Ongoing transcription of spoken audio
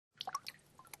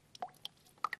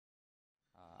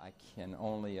can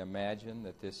only imagine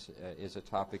that this is a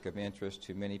topic of interest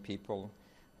to many people.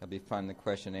 It'll be fun, the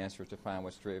question and answers, to find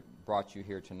what's brought you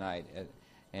here tonight.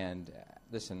 And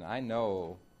listen, I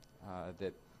know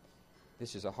that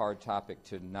this is a hard topic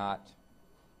to not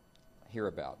hear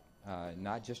about.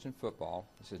 Not just in football.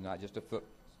 This is not just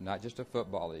a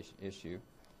football issue,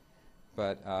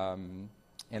 but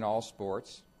in all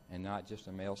sports, and not just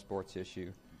a male sports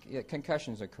issue.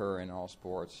 Concussions occur in all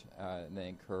sports. They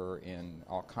occur in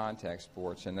all contact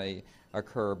sports, and they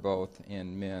occur both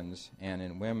in men's and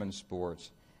in women's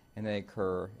sports, and they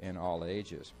occur in all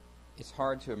ages. It's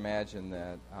hard to imagine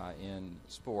that in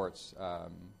sports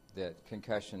that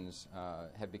concussions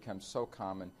have become so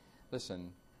common.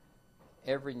 Listen,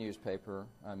 every newspaper,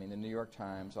 the New York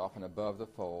Times, often above the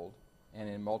fold, and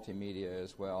in multimedia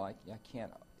as well. I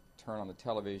can't turn on the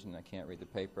television, I can't read the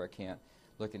paper, I can't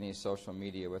look at any social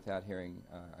media without hearing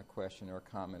a question or a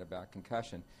comment about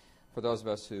concussion. For those of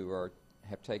us who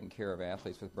have taken care of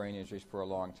athletes with brain injuries for a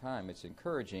long time, it's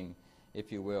encouraging,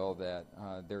 if you will, that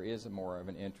there is more of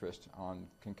an interest on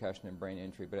concussion and brain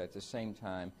injury, but at the same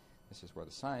time, this is where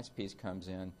the science piece comes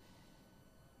in.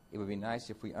 It would be nice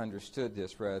if we understood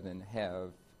this rather than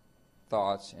have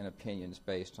thoughts and opinions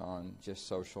based on just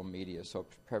social media. So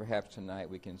perhaps tonight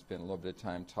we can spend a little bit of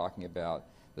time talking about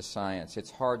the science.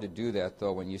 It's hard to do that,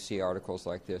 though, when you see articles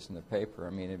like this in the paper.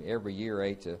 Every year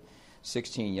 8 to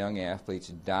 16 young athletes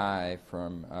die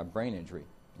from brain injury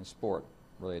in sport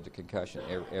related to concussion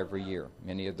every year.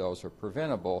 Many of those are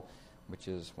preventable, which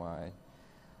is why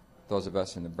those of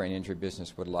us in the brain injury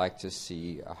business would like to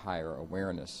see a higher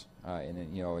awareness.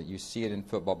 You see it in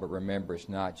football, but remember, it's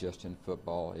not just in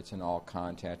football. It's in all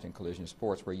contact and collision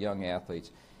sports where young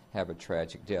athletes have a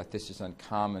tragic death. This is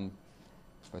uncommon,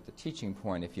 but the teaching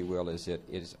point, if you will, is it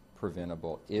is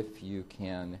preventable. If you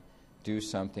can do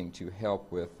something to help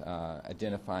with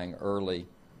identifying early,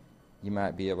 you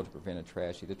might be able to prevent a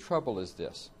tragedy. The trouble is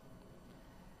this.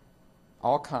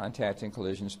 All contact and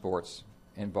collision sports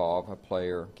involve a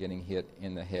player getting hit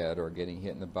in the head or getting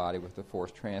hit in the body with the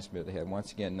force transmitted to the head.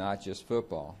 Once again, not just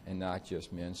football and not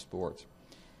just men's sports.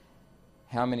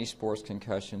 How many sports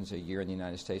concussions a year in the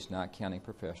United States, not counting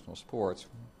professional sports?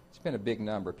 It's been a big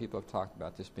number. People have talked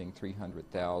about this being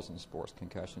 300,000 sports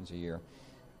concussions a year,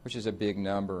 which is a big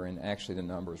number, and actually the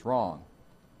number is wrong.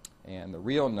 And the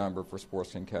real number for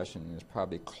sports concussion is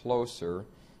probably closer,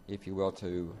 if you will,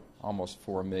 to almost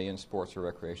 4 million sports or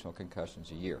recreational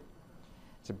concussions a year.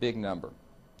 It's a big number.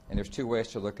 And there's two ways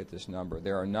to look at this number.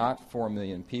 There are not 4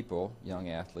 million people, young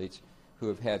athletes, who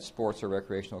have had sports or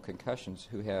recreational concussions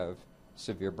who have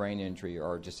severe brain injury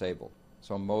or are disabled.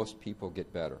 So most people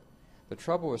get better. The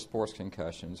trouble with sports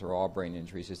concussions or all brain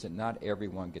injuries is that not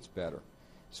everyone gets better.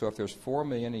 So if there's 4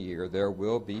 million a year, there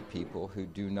will be people who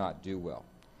do not do well.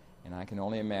 And I can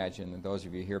only imagine that those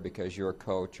of you here, because you're a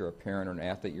coach or a parent or an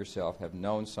athlete yourself, have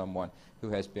known someone who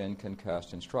has been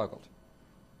concussed and struggled.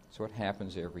 So it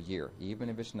happens every year. Even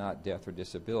if it's not death or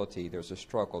disability, there's a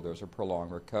struggle, there's a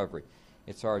prolonged recovery.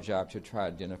 It's our job to try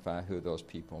to identify who those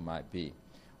people might be.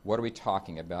 What are we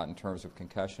talking about in terms of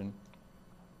concussion?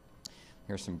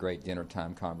 Here's some great dinner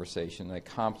time conversation. A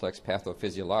complex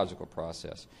pathophysiological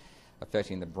process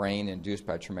affecting the brain induced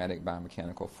by traumatic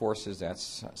biomechanical forces. That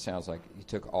sounds like you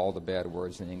took all the bad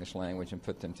words in the English language and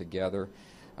put them together.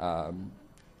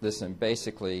 Listen,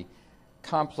 basically,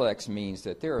 complex means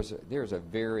that there's a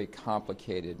very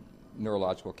complicated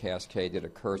neurological cascade that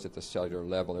occurs at the cellular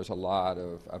level. There's a lot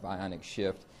of ionic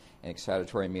shift and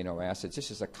excitatory amino acids.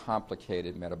 This is a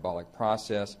complicated metabolic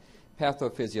process.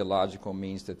 Pathophysiological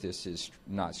means that this is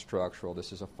not structural.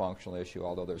 This is a functional issue,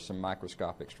 although there's some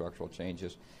microscopic structural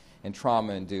changes. And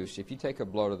trauma-induced, if you take a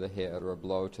blow to the head or a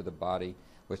blow to the body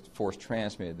with force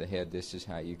transmitted to the head, this is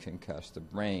how you concuss the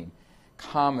brain.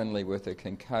 Commonly with a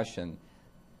concussion,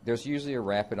 there's usually a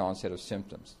rapid onset of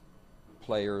symptoms.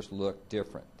 Players look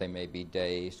different. They may be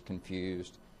dazed,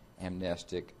 confused,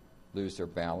 amnestic, lose their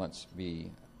balance, be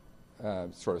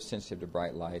sort of sensitive to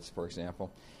bright lights, for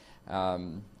example.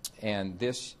 And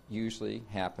this usually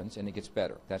happens and it gets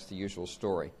better. That's the usual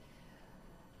story.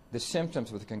 The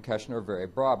symptoms with a concussion are very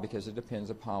broad because it depends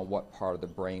upon what part of the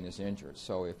brain is injured.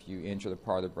 So if you injure the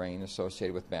part of the brain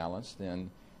associated with balance,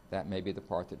 then that may be the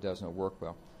part that doesn't work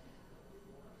well.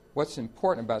 What's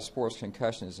important about sports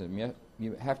concussions is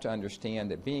you have to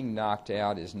understand that being knocked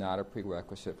out is not a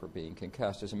prerequisite for being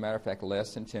concussed. As a matter of fact,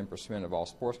 less than 10% of all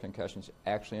sports concussions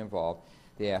actually involve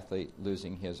the athlete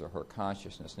losing his or her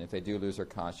consciousness. And if they do lose their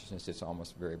consciousness, it's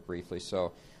almost very briefly.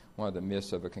 So one of the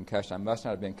myths of a concussion, I must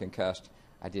not have been concussed,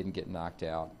 I didn't get knocked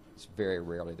out. It's very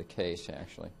rarely the case,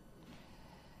 actually.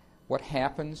 What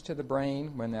happens to the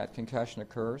brain when that concussion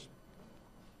occurs?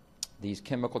 these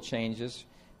chemical changes,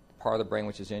 part of the brain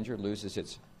which is injured loses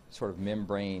its sort of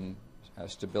membrane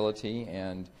stability,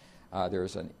 and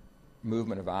there's a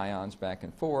movement of ions back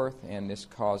and forth, and this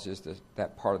causes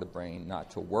that part of the brain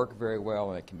not to work very well,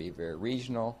 and it can be very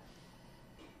regional.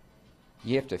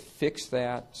 You have to fix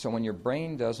that. So when your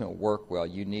brain doesn't work well,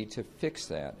 you need to fix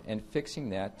that, and fixing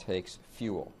that takes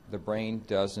fuel. The brain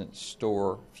doesn't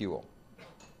store fuel.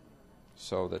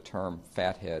 So the term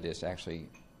fathead is actually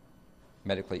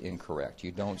medically incorrect.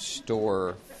 You don't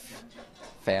store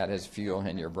fat as fuel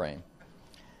in your brain.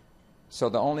 So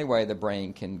the only way the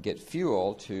brain can get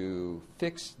fuel to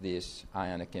fix this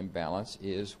ionic imbalance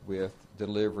is with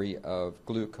delivery of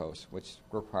glucose, which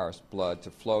requires blood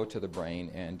to flow to the brain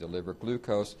and deliver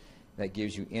glucose. That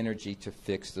gives you energy to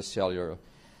fix the cellular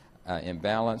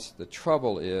imbalance. The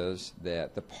trouble is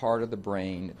that the part of the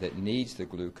brain that needs the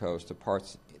glucose, the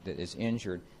part that is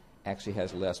injured, actually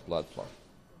has less blood flow.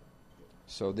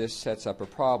 So this sets up a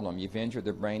problem. You've injured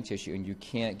the brain tissue and you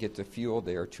can't get the fuel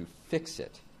there to fix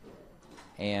it.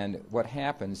 And what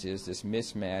happens is this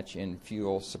mismatch in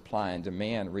fuel supply and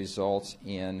demand results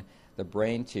in the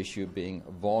brain tissue being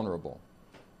vulnerable.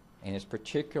 And it's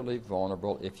particularly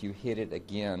vulnerable if you hit it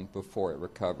again before it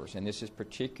recovers. And this is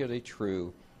particularly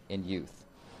true in youth.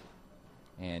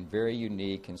 And very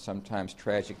unique and sometimes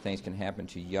tragic things can happen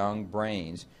to young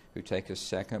brains who take a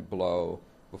second blow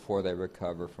before they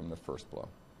recover from the first blow.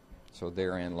 So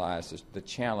therein lies the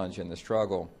challenge and the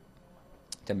struggle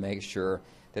to make sure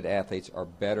that athletes are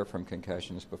better from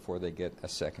concussions before they get a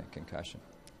second concussion.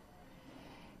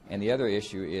 And the other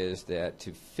issue is that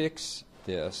to fix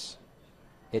this,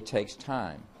 it takes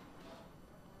time.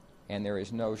 And there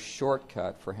is no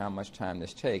shortcut for how much time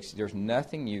this takes. There's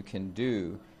nothing you can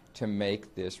do to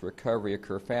make this recovery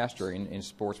occur faster. In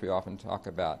sports, we often talk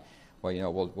about, well, you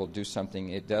know, we'll do something.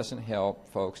 It doesn't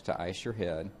help folks to ice your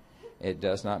head. It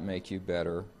does not make you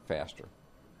better faster.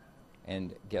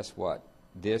 And guess what?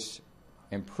 This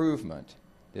improvement,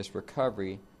 this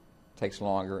recovery, takes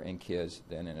longer in kids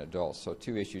than in adults. So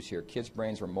two issues here. Kids'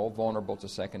 brains are more vulnerable to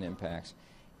second impacts,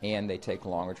 and they take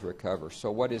longer to recover.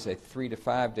 So what is a 3 to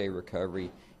 5 day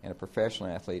recovery in a professional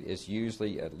athlete is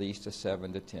usually at least a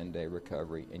 7 to 10 day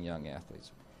recovery in young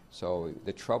athletes. So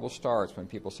the trouble starts when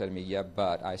people say to me, yeah,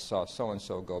 but I saw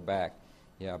so-and-so go back.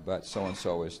 Yeah, but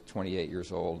so-and-so is 28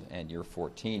 years old and you're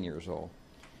 14 years old.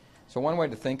 So one way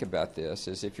to think about this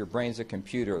is if your brain's a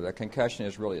computer, the concussion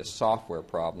is really a software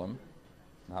problem,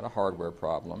 not a hardware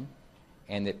problem,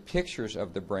 and that pictures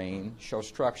of the brain show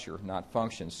structure, not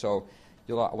function. So,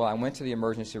 well, I went to the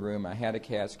emergency room, I had a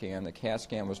CAT scan, the CAT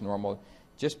scan was normal.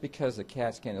 Just because the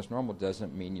CAT scan is normal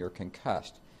doesn't mean you're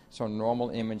concussed. So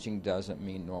normal imaging doesn't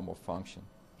mean normal function.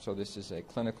 So this is a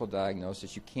clinical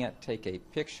diagnosis. You can't take a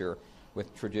picture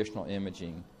with traditional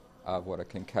imaging of what a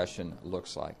concussion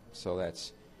looks like. So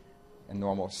that's a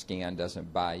normal scan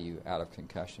doesn't buy you out of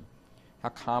concussion. How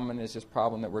common is this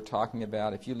problem that we're talking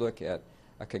about? If you look at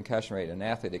a concussion rate, an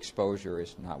athlete exposure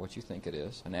is not what you think it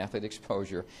is. An athlete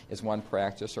exposure is one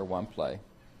practice or one play.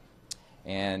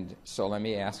 And so let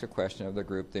me ask a question of the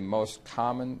group. The most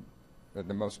common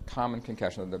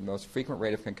concussion, the most frequent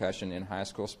rate of concussion in high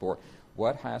school sport,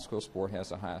 what high school sport has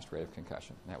the highest rate of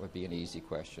concussion? That would be an easy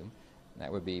question.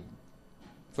 That would be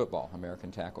football,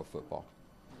 American tackle football,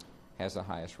 has the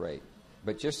highest rate.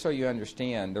 But just so you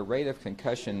understand, the rate of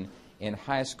concussion in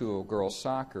high school girls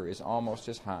soccer is almost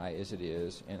as high as it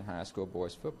is in high school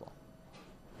boys football.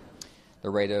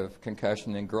 The rate of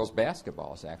concussion in girls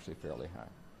basketball is actually fairly high.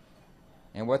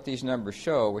 And what these numbers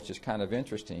show, which is kind of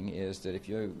interesting, is that if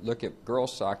you look at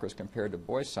girls soccer as compared to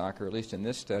boys soccer, at least in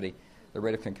this study, the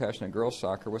rate of concussion in girls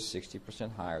soccer was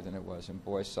 60% higher than it was in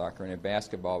boys soccer, and in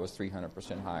basketball it was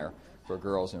 300% higher for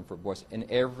girls and for boys. In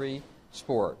every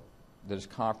sport that is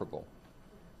comparable,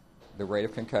 the rate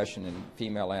of concussion in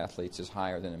female athletes is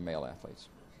higher than in male athletes.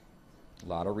 A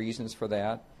lot of reasons for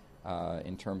that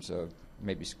in terms of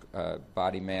maybe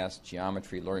body mass,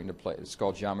 geometry, learning to play,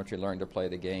 skull geometry, learning to play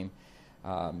the game.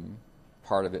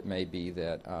 Part of it may be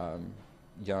that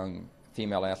young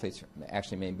female athletes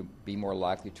actually may be more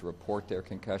likely to report their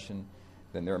concussion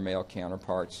than their male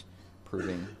counterparts,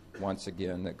 proving once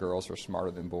again that girls are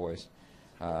smarter than boys,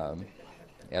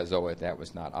 as though that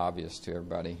was not obvious to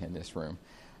everybody in this room.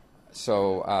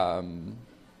 So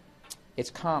it's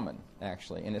common,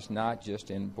 actually, and it's not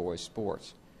just in boys'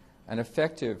 sports. An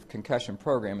effective concussion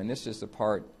program, and this is the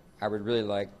part I would really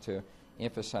like to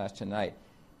emphasize tonight,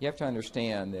 you have to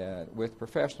understand that with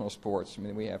professional sports, I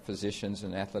mean, we have physicians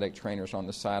and athletic trainers on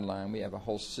the sideline. We have a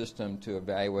whole system to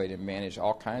evaluate and manage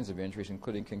all kinds of injuries,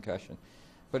 including concussion.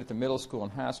 But at the middle school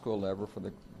and high school level, for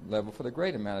the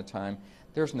great amount of time,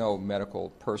 there's no medical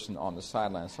person on the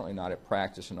sideline, certainly not at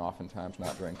practice and oftentimes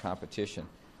not during competition.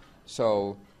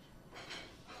 So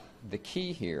the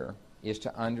key here is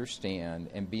to understand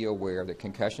and be aware that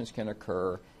concussions can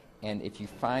occur, and if you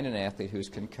find an athlete who's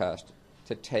concussed,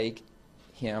 to take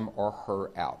him or her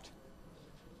out.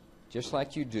 Just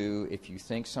like you do if you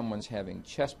think someone's having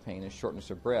chest pain and shortness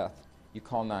of breath, you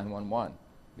call 911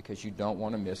 because you don't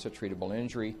want to miss a treatable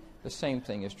injury. The same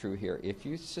thing is true here. If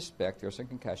you suspect there's a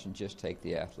concussion, just take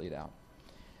the athlete out.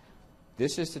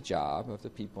 This is the job of the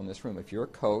people in this room. If you're a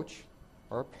coach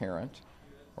or a parent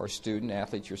or a student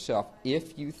athlete yourself,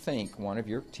 if you think one of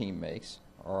your teammates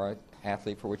or an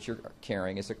athlete for which you're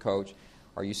caring as a coach,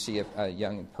 or you see a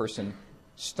young person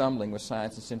stumbling with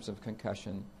signs and symptoms of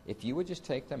concussion, if you would just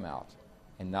take them out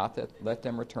and not let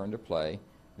them return to play,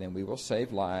 then we will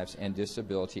save lives and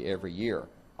disability every year.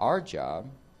 Our job,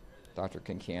 Dr.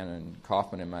 Kincannon,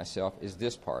 Kaufman, and myself, is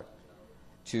this part,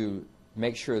 to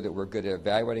make sure that we're good at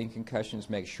evaluating concussions,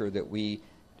 make sure that we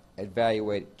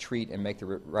evaluate, treat, and make the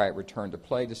right return to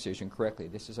play decision correctly.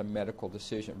 This is a medical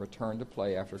decision. Return to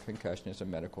play after concussion is a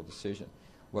medical decision.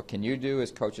 What can you do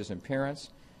as coaches and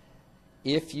parents?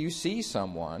 If you see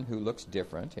someone who looks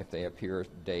different, if they appear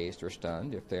dazed or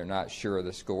stunned, if they're not sure of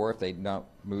the score, if they don't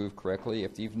move correctly,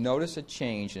 if you've noticed a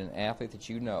change in an athlete that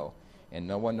you know, and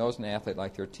no one knows an athlete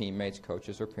like their teammates,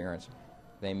 coaches, or parents,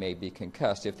 they may be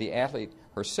concussed. If the athlete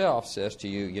herself says to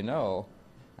you, you know,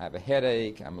 I have a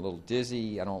headache, I'm a little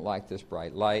dizzy, I don't like this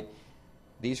bright light,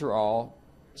 these are all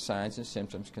signs and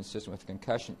symptoms consistent with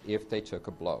concussion if they took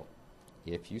a blow.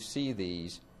 If you see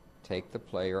these, take the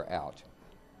player out.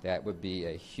 That would be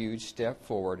a huge step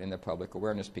forward in the public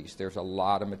awareness piece. There's a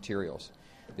lot of materials.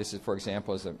 This is, for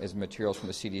example, as materials from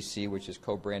the CDC, which is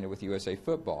co-branded with USA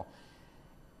Football.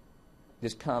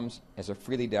 This comes as a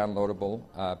freely downloadable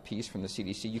piece from the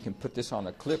CDC. You can put this on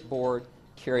a clipboard,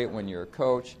 carry it when you're a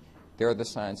coach. There are the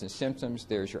signs and symptoms.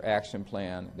 There's your action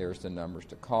plan. There's the numbers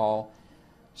to call.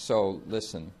 So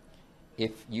listen,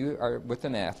 if you are with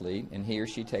an athlete and he or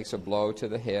she takes a blow to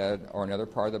the head or another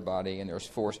part of the body and there's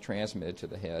force transmitted to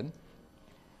the head,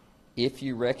 if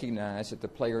you recognize that the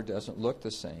player doesn't look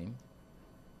the same,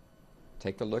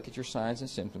 take a look at your signs and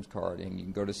symptoms card, and you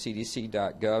can go to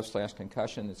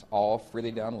cdc.gov/concussion. It's all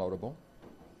freely downloadable.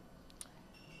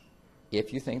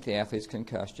 If you think the athlete's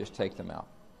concussed, just take them out.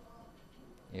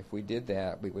 If we did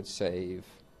that, we would save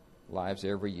lives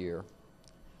every year,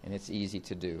 and it's easy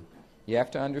to do. You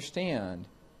have to understand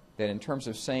that in terms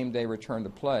of same-day return to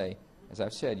play, as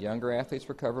I've said, younger athletes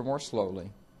recover more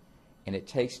slowly, and it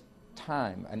takes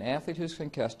time. An athlete who's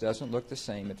concussed doesn't look the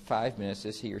same at 5 minutes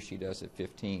as he or she does at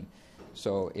 15.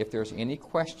 So if there's any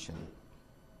question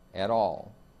at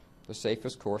all, the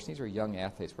safest course, these are young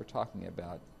athletes. We're talking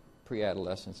about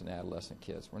pre-adolescents and adolescent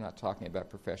kids. We're not talking about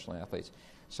professional athletes.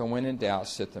 So when in doubt,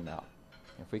 sit them out.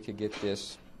 If we could get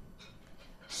this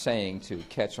saying to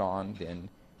catch on, then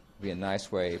be a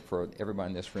nice way for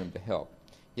everybody in this room to help.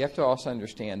 You have to also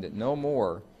understand that no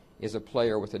more is a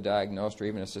player with a diagnosed or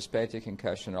even a suspected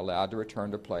concussion allowed to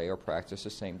return to play or practice the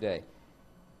same day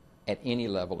at any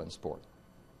level in sport.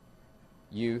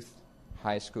 Youth,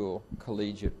 high school,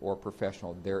 collegiate, or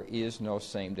professional, there is no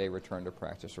same-day return to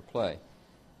practice or play.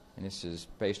 And this is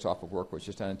based off of work which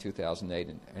was done in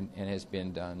 2008 and has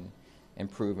been done and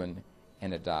proven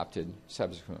and adopted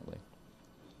subsequently.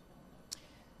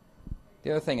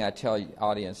 The other thing I tell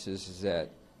audiences is that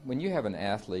when you have an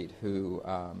athlete who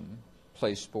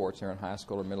plays sports, they're in high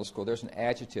school or middle school, there's an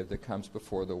adjective that comes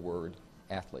before the word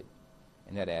athlete,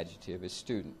 and that adjective is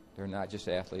student. They're not just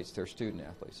athletes, they're student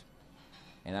athletes.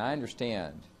 And I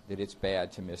understand that it's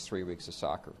bad to miss 3 weeks of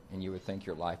soccer, and you would think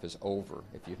your life is over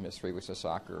if you've missed 3 weeks of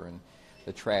soccer and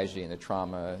the tragedy and the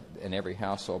trauma in every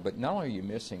household. But not only are you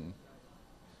missing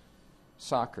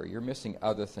soccer, you're missing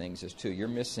other things as too. You're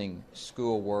missing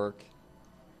schoolwork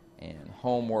and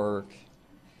homework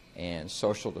and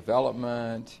social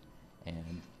development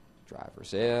and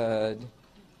driver's ed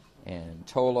and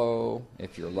TOLO,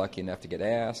 if you're lucky enough to get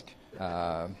asked,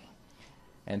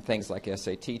 and things like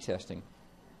SAT testing.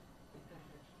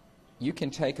 You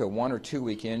can take a 1 or 2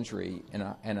 week injury in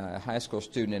a high school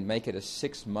student and make it a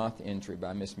 6-month injury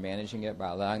by mismanaging it, by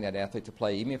allowing that athlete to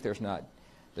play. Even if there's not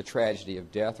the tragedy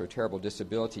of death or terrible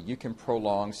disability, you can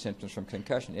prolong symptoms from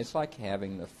concussion. It's like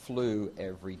having the flu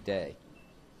every day.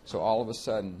 So all of a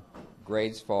sudden,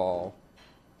 grades fall,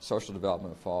 social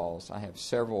development falls. I have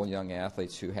several young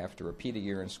athletes who have to repeat a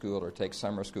year in school or take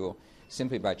summer school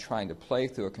simply by trying to play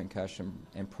through a concussion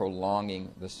and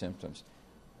prolonging the symptoms.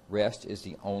 Rest is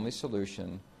the only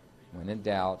solution. When in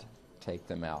doubt, take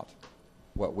them out.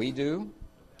 What we do,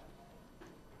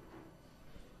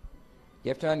 You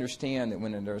have to understand that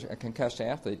when there's a concussed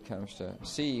athlete comes to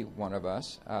see one of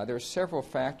us, there are several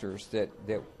factors that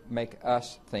make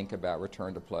us think about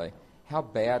return to play. How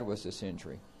bad was this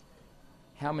injury?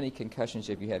 How many concussions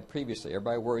have you had previously?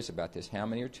 Everybody worries about this. How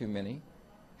many are too many?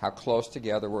 How close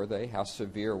together were they? How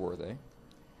severe were they?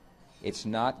 It's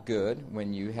not good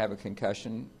when you have a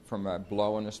concussion from a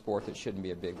blow in a sport that shouldn't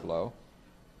be a big blow.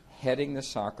 Heading the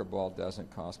soccer ball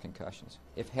doesn't cause concussions.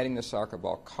 If heading the soccer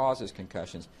ball causes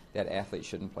concussions, that athlete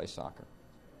shouldn't play soccer.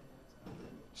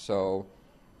 So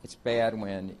it's bad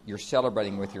when you're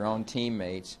celebrating with your own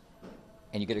teammates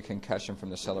and you get a concussion from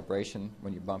the celebration.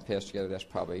 When you bump heads together, that's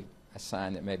probably a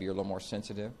sign that maybe you're a little more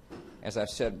sensitive. As I've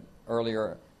said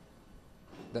earlier,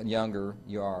 the younger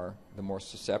you are, the more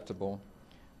susceptible.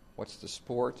 What's the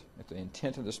sport? If the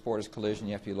intent of the sport is collision,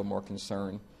 you have to be a little more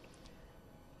concerned.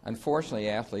 Unfortunately,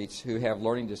 athletes who have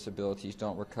learning disabilities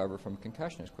don't recover from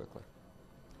concussion as quickly.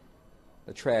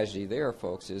 The tragedy there,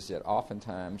 folks, is that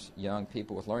oftentimes young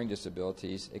people with learning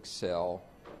disabilities excel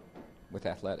with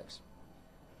athletics,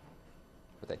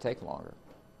 but they take longer.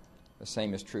 The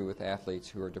same is true with athletes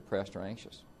who are depressed or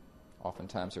anxious.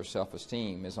 Oftentimes their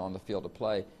self-esteem is on the field of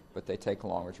play, but they take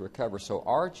longer to recover. So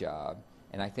our job,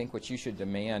 and I think what you should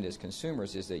demand as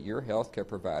consumers, is that your healthcare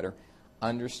provider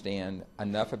understand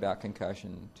enough about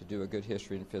concussion to do a good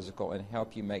history and physical and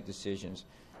help you make decisions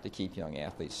to keep young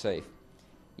athletes safe.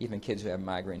 Even kids who have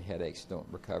migraine headaches don't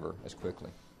recover as quickly.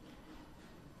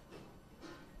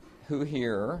 Who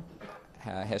here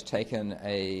has taken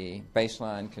a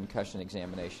baseline concussion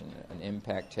examination, an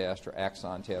impact test or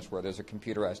axon test, where there's a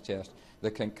computerized test?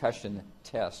 The concussion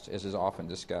test, as is often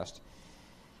discussed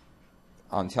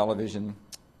on television,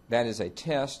 that is a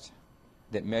test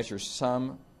that measures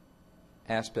some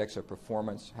aspects of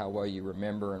performance, how well you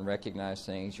remember and recognize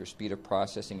things, your speed of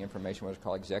processing information, what is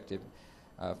called executive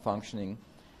functioning.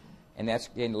 And that's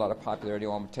gained a lot of popularity.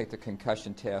 Oh, I'm going to take the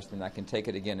concussion test, and I can take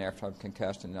it again after I'm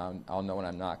concussed, and I'll know when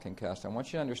I'm not concussed. I want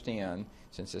you to understand,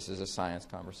 since this is a science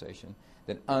conversation,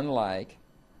 that unlike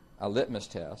a litmus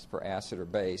test for acid or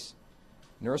base,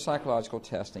 neuropsychological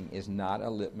testing is not a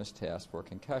litmus test for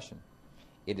concussion.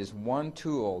 It is one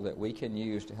tool that we can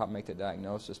use to help make the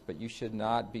diagnosis, but you should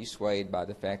not be swayed by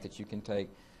the fact that you can take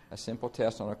a simple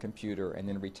test on a computer and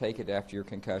then retake it after your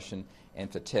concussion, and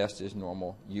if the test is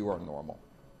normal, you are normal.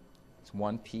 It's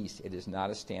one piece. It is not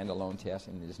a standalone test,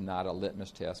 and it is not a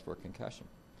litmus test for concussion.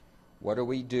 What do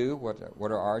we do?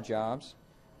 What are our jobs?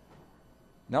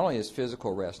 Not only is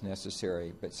physical rest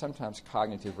necessary, but sometimes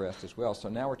cognitive rest as well. So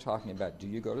now we're talking about, do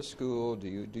you go to school? Do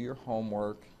you do your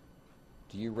homework?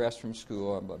 Do you rest from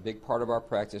school? A big part of our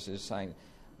practice is saying,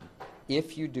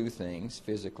 if you do things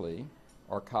physically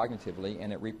or cognitively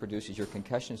and it reproduces your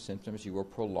concussion symptoms, you will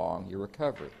prolong your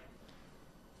recovery.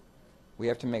 We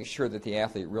have to make sure that the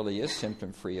athlete really is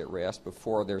symptom-free at rest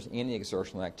before there's any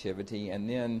exertional activity, and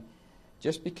then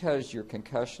just because your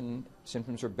concussion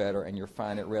symptoms are better and you're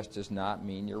fine at rest does not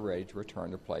mean you're ready to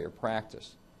return to play or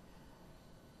practice.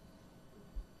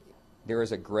 There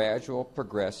is a gradual,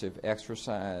 progressive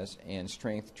exercise and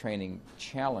strength training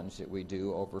challenge that we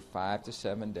do over 5 to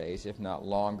 7 days, if not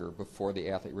longer, before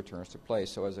the athlete returns to play.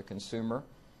 So as a consumer,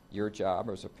 your job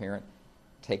as a parent,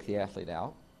 take the athlete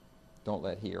out. Don't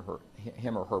let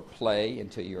him or her play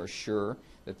until you are sure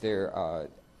that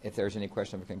if there's any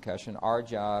question of a concussion. Our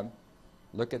job,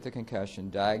 look at the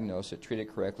concussion, diagnose it, treat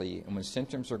it correctly, and when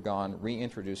symptoms are gone,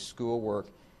 reintroduce schoolwork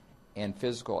and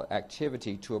physical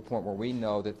activity to a point where we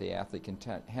know that the athlete can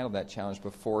handle that challenge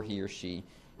before he or she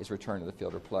is returned to the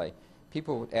field or play.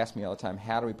 People ask me all the time,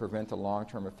 how do we prevent the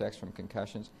long-term effects from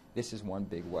concussions? This is one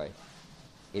big way.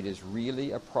 It is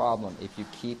really a problem if you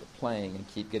keep playing and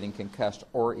keep getting concussed,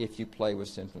 or if you play with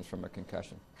symptoms from a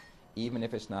concussion. Even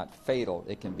if it's not fatal,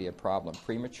 it can be a problem.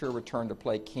 Premature return to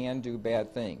play can do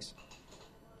bad things.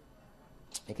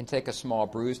 It can take a small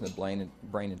bruise in the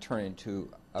brain and turn it into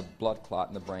a blood clot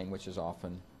in the brain, which is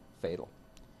often fatal.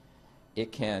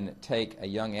 It can take a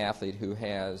young athlete who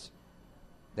has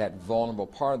that vulnerable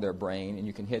part of their brain, and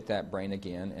you can hit that brain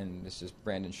again, and this is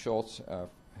Brandon Schultz,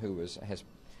 who has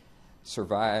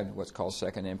survived what's called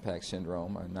second impact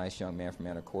syndrome, a nice young man from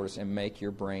Anacortes, and make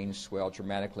your brain swell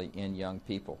dramatically in young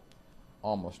people.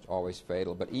 Almost always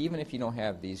fatal. But even if you don't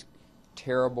have these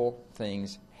terrible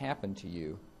things happen to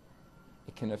you,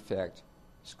 it can affect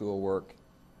schoolwork,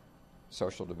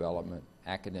 social development,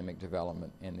 academic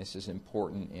development, and this is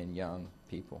important in young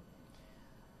people.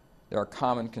 There are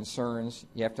common concerns.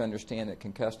 You have to understand that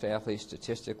concussed athletes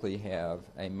statistically have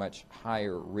a much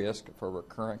higher risk for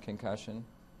recurrent concussion.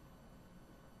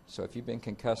 So if you've been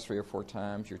concussed 3 or 4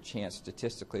 times, your chance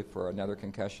statistically for another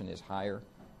concussion is higher,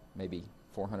 maybe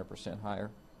 400% higher.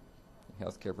 The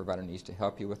healthcare provider needs to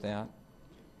help you with that.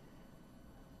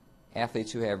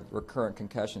 Athletes who have recurrent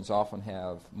concussions often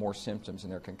have more symptoms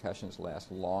and their concussions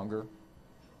last longer.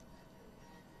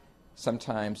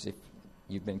 Sometimes if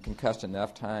you've been concussed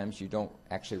enough times, you don't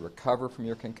actually recover from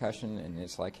your concussion, and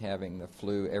it's like having the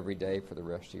flu every day for the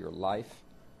rest of your life,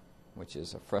 which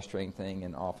is a frustrating thing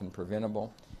and often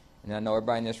preventable. And I know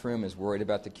everybody in this room is worried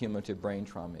about the cumulative brain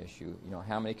trauma issue. You know,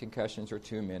 how many concussions are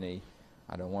too many?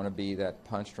 I don't want to be that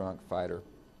punch-drunk fighter.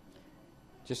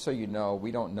 Just so you know,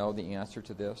 we don't know the answer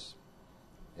to this.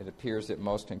 It appears that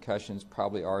most concussions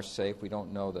probably are safe. We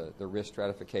don't know the risk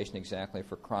stratification exactly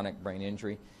for chronic brain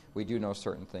injury. We do know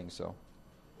certain things, though.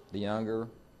 The younger,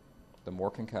 the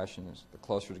more concussions, the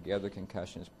closer together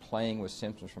concussions, playing with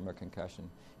symptoms from a concussion,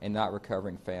 and not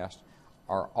recovering fast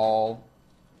are all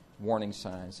warning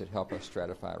signs that help us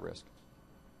stratify risk.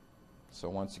 So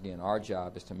once again, our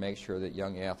job is to make sure that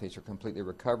young athletes are completely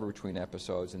recovered between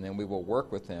episodes, and then we will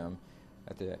work with them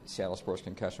at the Seattle Sports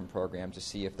Concussion Program to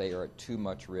see if they are at too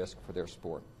much risk for their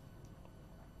sport.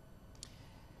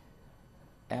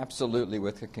 Absolutely,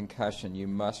 with a concussion, you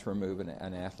must remove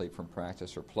an athlete from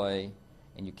practice or play,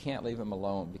 and you can't leave them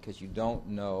alone because you don't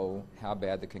know how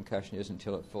bad the concussion is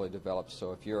until it fully develops.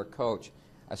 So if you're a coach,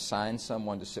 assign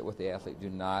someone to sit with the athlete. Do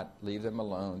not leave them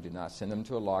alone. Do not send them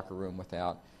to a locker room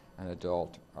without an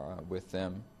adult with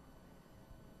them.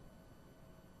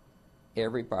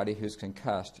 Everybody who's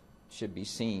concussed should be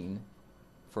seen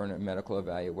for a medical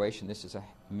evaluation. This is a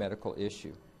medical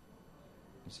issue.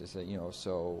 This is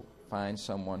so find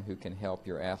someone who can help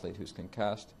your athlete who's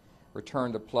concussed.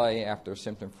 Return to play after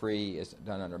symptom-free is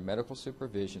done under medical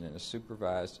supervision and a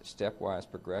supervised stepwise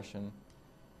progression,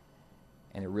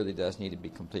 and it really does need to be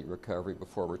complete recovery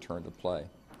before return to play.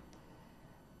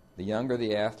 The younger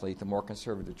the athlete, the more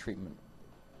conservative treatment,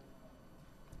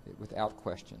 without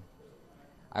question.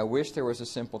 I wish there was a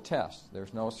simple test.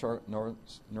 There's no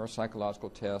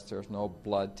neuropsychological test. There's no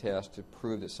blood test to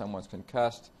prove that someone's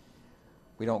concussed.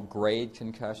 We don't grade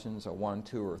concussions, a 1,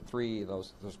 2, or 3.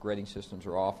 Those grading systems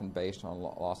are often based on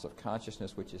loss of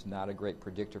consciousness, which is not a great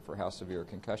predictor for how severe a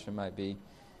concussion might be.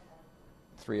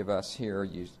 Three of us here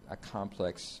use a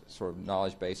complex sort of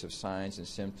knowledge base of signs and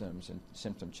symptoms and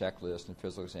symptom checklists and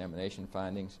physical examination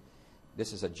findings.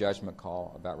 This is a judgment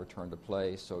call about return to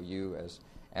play, so you as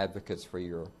advocates for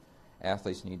your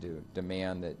athletes need to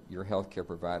demand that your healthcare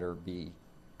provider be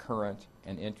current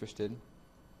and interested.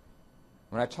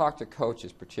 When I talk to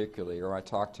coaches particularly, or I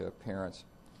talk to parents,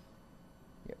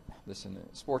 listen,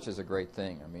 sports is a great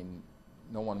thing. I mean,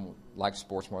 no one likes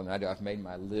sports more than I do. I've made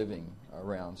my living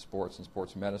around sports and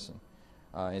sports medicine.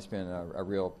 It's been a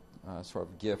real sort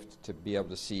of gift to be able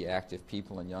to see active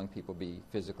people and young people be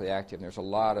physically active. And there's a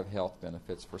lot of health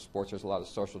benefits for sports. There's a lot of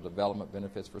social development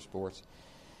benefits for sports.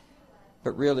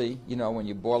 But really, when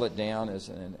you boil it down as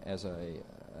an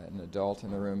adult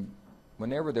in the room,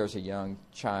 whenever there's a young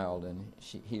child and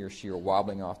he or she are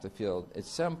wobbling off the field, at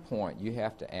some point you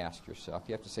have to ask yourself,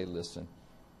 you have to say, listen,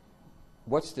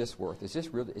 what's this worth? Is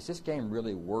this game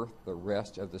really worth the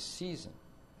rest of the season?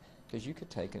 Because you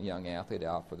could take a young athlete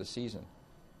out for the season.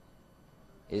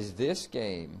 Is this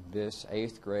game, this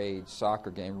 8th grade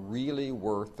soccer game, really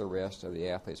worth the rest of the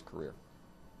athlete's career?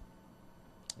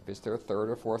 If it's their 3rd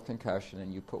or 4th concussion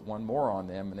and you put one more on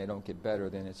them and they don't get better,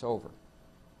 then it's over.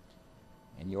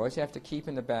 And you always have to keep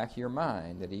in the back of your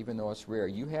mind that even though it's rare,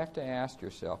 you have to ask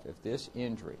yourself if this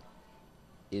injury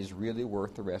is really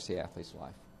worth the rest of the athlete's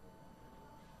life.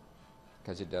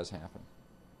 Because it does happen.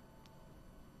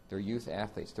 They're youth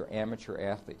athletes, they're amateur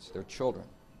athletes, they're children.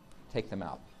 Take them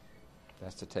out.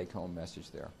 That's the take-home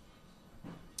message there.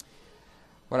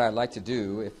 What I'd like to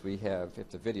do, if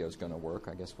the video is going to work,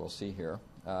 I guess we'll see here,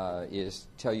 is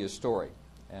tell you a story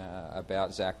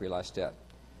about Zachary Lystet.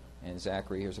 And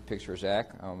Zachary, here's a picture of Zach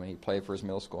when he played for his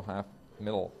middle school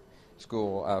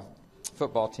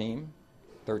football team,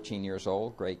 13 years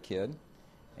old, great kid.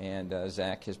 And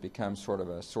Zach has become sort of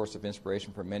a source of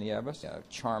inspiration for many of us. A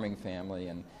charming family,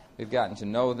 and we've gotten to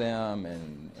know them,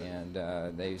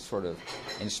 and they sort of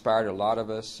inspired a lot of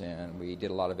us, and we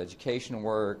did a lot of education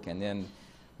work. And then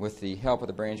with the help of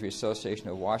the Brain Injury Association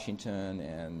of Washington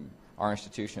and our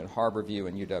institution at Harborview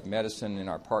and UW Medicine and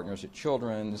our partners at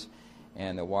Children's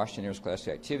and the Washington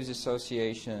Interscholastic Activities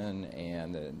Association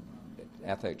and the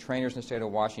athletic trainers in the state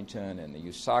of Washington and the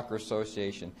Youth Soccer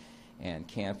Association and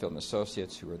Canfield and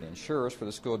Associates, who are the insurers for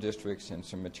the school districts, and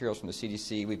some materials from the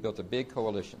CDC, we built a big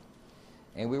coalition.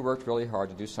 And we worked really hard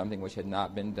to do something which had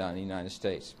not been done in the United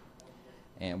States.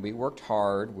 And we worked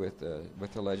hard with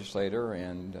the legislator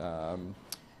and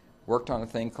worked on a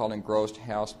thing called Engrossed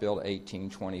House Bill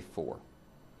 1824.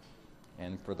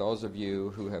 And for those of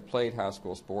you who have played high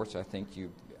school sports, I think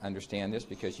you understand this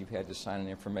because you've had to sign an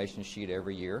information sheet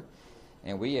every year.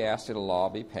 And we asked that a law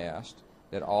be passed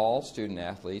that all student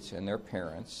athletes and their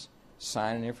parents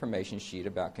sign an information sheet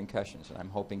about concussions. And I'm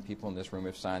hoping people in this room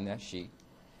have signed that sheet.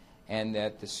 And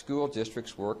that the school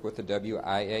districts work with the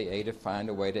WIAA to find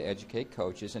a way to educate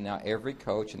coaches. And now every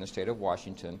coach in the state of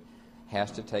Washington has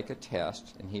to take a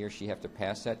test, and he or she have to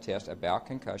pass that test about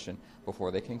concussion before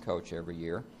they can coach every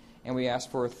year. And we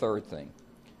asked for a third thing,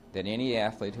 that any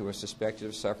athlete who was suspected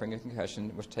of suffering a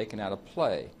concussion was taken out of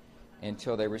play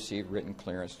until they received written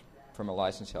clearance from a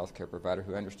licensed health care provider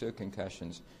who understood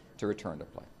concussions to return to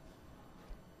play.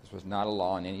 This was not a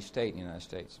law in any state in the United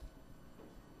States.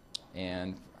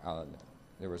 And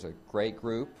there was a great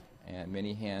group and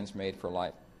many hands made for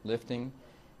light lifting.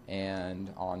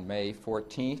 And on May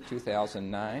 14th,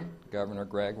 2009, Governor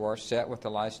Gregoire sat with the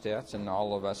Lystats and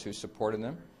all of us who supported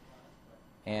them.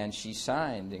 And she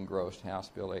signed engrossed House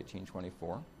Bill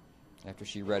 1824 after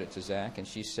she read it to Zach. And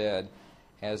she said,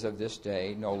 as of this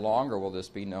day, no longer will this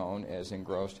be known as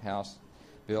engrossed House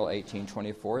Bill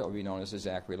 1824. It will be known as the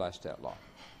Zachary Lystat Law.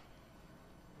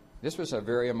 This was a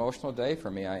very emotional day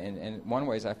for me. In one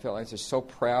ways, I felt like I was just so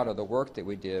proud of the work that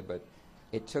we did, but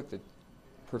it took the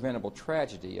preventable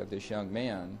tragedy of this young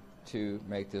man to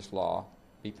make this law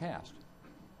be passed.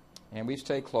 And we've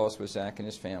stayed close with Zach and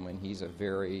his family, and he's a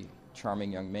very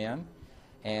charming young man.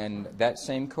 And that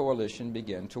same coalition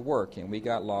began to work, and we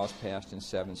got laws passed in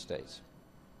 7 states.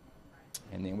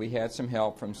 And then we had some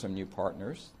help from some new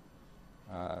partners,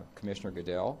 Commissioner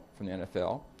Goodell from the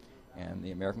NFL, and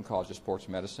the American College of Sports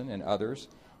Medicine, and others,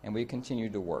 and we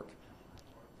continued to work.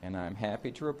 And I'm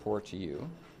happy to report to you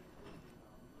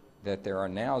that there are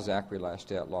now Zachary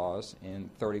Lystat laws in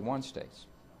 31 states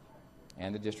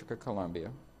and the District of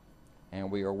Columbia, and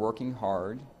we are working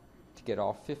hard to get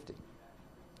all 50.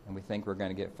 And we think we're going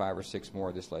to get 5 or 6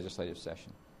 more this legislative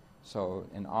session. So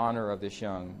in honor of this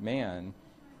young man,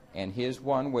 and his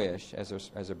one wish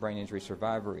as a brain injury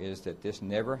survivor is that this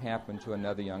never happened to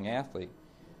another young athlete,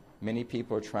 many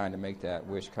people are trying to make that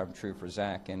wish come true for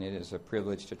Zach, and it is a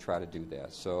privilege to try to do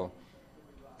that. So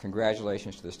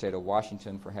congratulations to the state of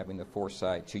Washington for having the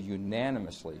foresight to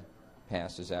unanimously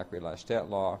pass the Zachary Lystat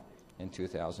law in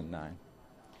 2009.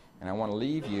 And I want to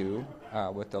leave you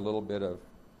with a little bit of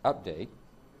update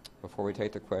before we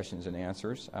take the questions and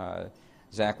answers.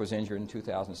 Zach was injured in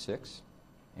 2006,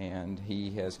 and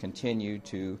he has continued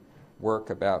to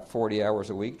work about 40 hours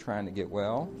a week trying to get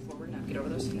well. Forward now. Get over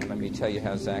those feet. Let me tell you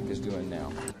how Zach is doing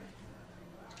now.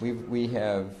 We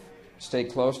have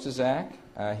stayed close to Zach.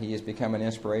 He has become an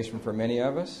inspiration for many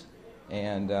of us,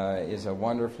 and is a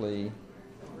wonderfully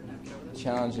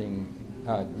challenged young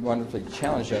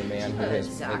man who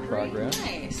has made progress.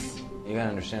 Nice. You gotta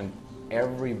understand,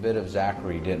 every bit of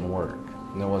Zachary didn't work.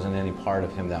 And there wasn't any part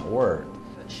of him that worked.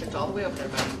 Shift all the way over there,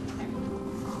 bud.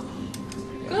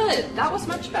 Good. That was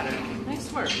much better.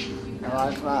 Nice work. I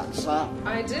like that step.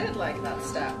 I did like that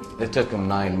step. It took him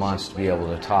 9 months to be able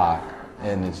to talk,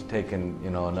 and it's taken,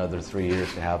 another 3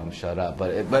 years to have him shut up.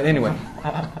 But anyway,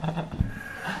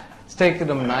 it's taken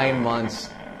him 9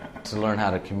 months to learn how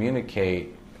to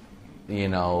communicate,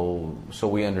 so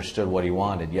we understood what he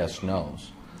wanted, yes,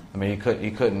 no's. I mean, he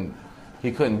couldn't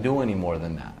do any more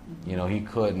than that. He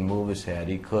couldn't move his head.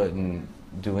 He couldn't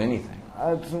do anything.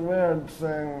 It's a weird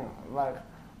thing, like,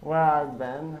 where I've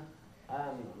been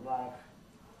and, like,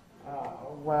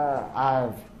 where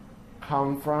I've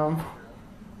come from.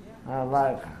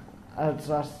 It's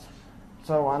just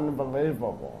so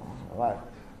unbelievable. Like,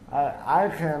 I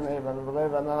can't even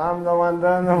believe it, and I'm the one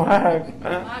doing the work.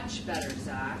 Much better,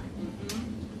 Zach.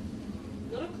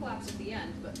 Little collapse at the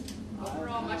end, but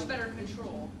overall much better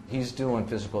control. He's doing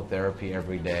physical therapy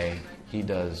every day. He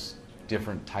does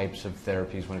different types of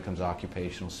therapies when it comes to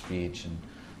occupational speech, and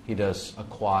he does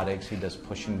aquatics, he does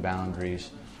pushing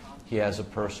boundaries. He has a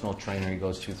personal trainer he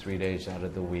goes to 3 days out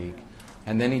of the week.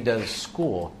 And then he does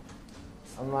school.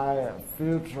 My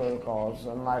future goals,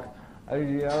 in like a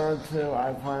year or 2,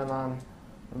 I plan on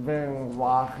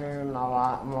walking a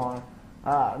lot more.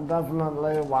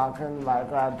 Definitely walking by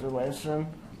graduation.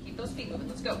 Keep those feet moving.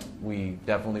 Let's go. We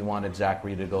definitely wanted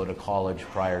Zachary to go to college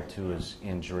prior to his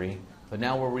injury, but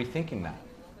now we're rethinking that.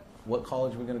 What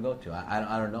college are we going to go to?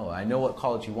 I don't know. I know what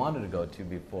college you wanted to go to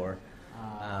before.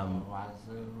 No,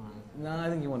 I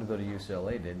think you wanted to go to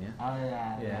UCLA, didn't you? Oh,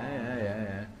 yeah.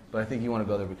 Yeah. But I think you want to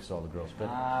go there because of all the girls.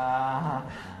 But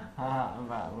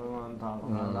we won't talk about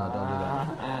no, that. don't do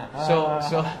that.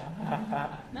 So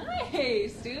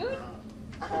Nice, dude.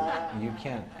 you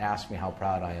can't ask me how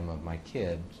proud I am of my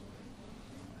kid.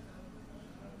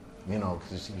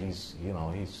 Because he's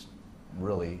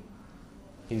really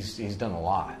he's done a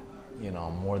lot, you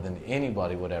know, more than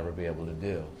anybody would ever be able to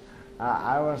do.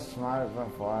 I was smart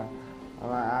before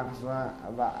my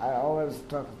accident, but I always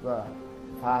took the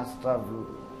path.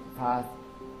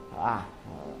 I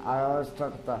always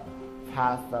took the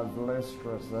path of least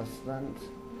resistance.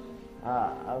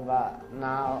 But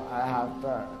now I have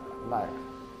to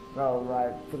go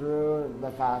right through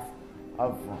the path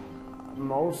of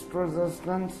most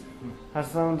resistance.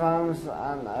 Sometimes,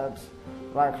 and it's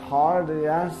hard,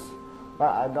 yes, but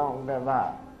I don't give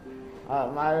up.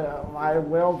 My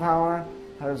willpower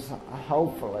has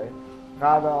hopefully,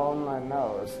 God only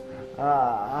knows,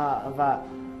 but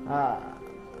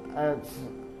it's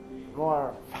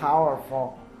more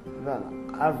powerful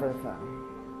than everything.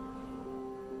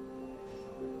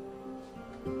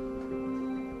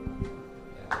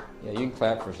 Yeah, you can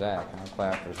clap for Zach. I'll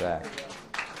clap for Zach.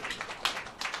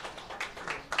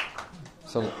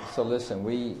 So listen,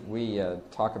 we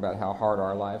talk about how hard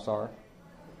our lives are,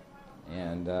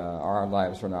 and our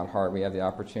lives are not hard. We have the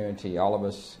opportunity, all of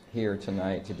us here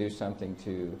tonight, to do something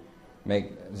to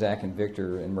make Zach and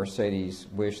Victor and Mercedes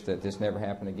wish that this never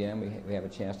happened again. We have a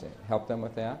chance to help them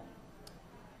with that.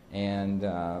 And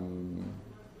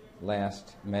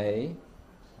last May,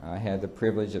 I had the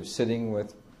privilege of sitting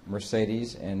with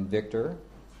Mercedes and Victor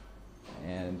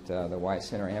and the White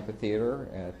Center Amphitheater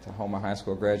at Tahoma High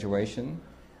School graduation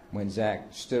when Zach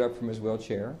stood up from his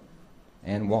wheelchair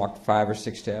and walked 5 or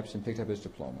 6 steps and picked up his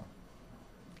diploma.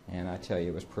 And I tell you,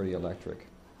 it was pretty electric.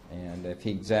 And if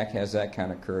Zach has that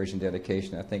kind of courage and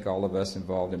dedication, I think all of us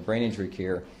involved in brain injury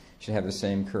care should have the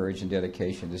same courage and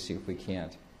dedication to see if we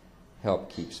can't help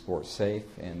keep sports safe.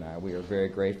 And we are very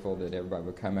grateful that everybody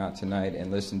would come out tonight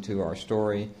and listen to our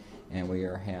story. And we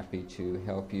are happy to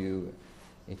help you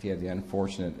if you have the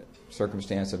unfortunate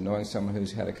circumstance of knowing someone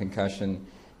who's had a concussion,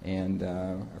 and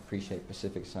appreciate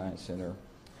Pacific Science Center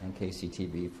and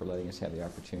KCTV for letting us have the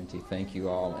opportunity. Thank you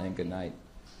all, and good night.